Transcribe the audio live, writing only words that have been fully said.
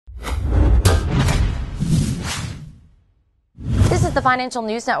is the Financial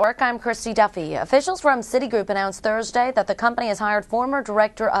News Network. I'm Christy Duffy. Officials from Citigroup announced Thursday that the company has hired former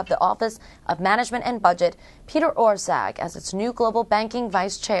director of the Office of Management and Budget, Peter Orszag, as its new global banking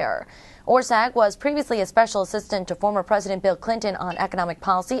vice chair. Orszag was previously a special assistant to former President Bill Clinton on economic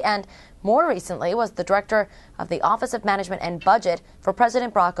policy and more recently was the director of the Office of Management and Budget for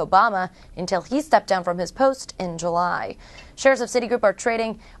President Barack Obama until he stepped down from his post in July. Shares of Citigroup are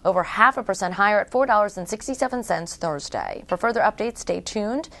trading over 0.5% higher at $4.67 Thursday. For further updates, stay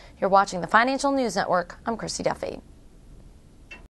tuned. You're watching the Financial News Network. I'm Christy Duffy.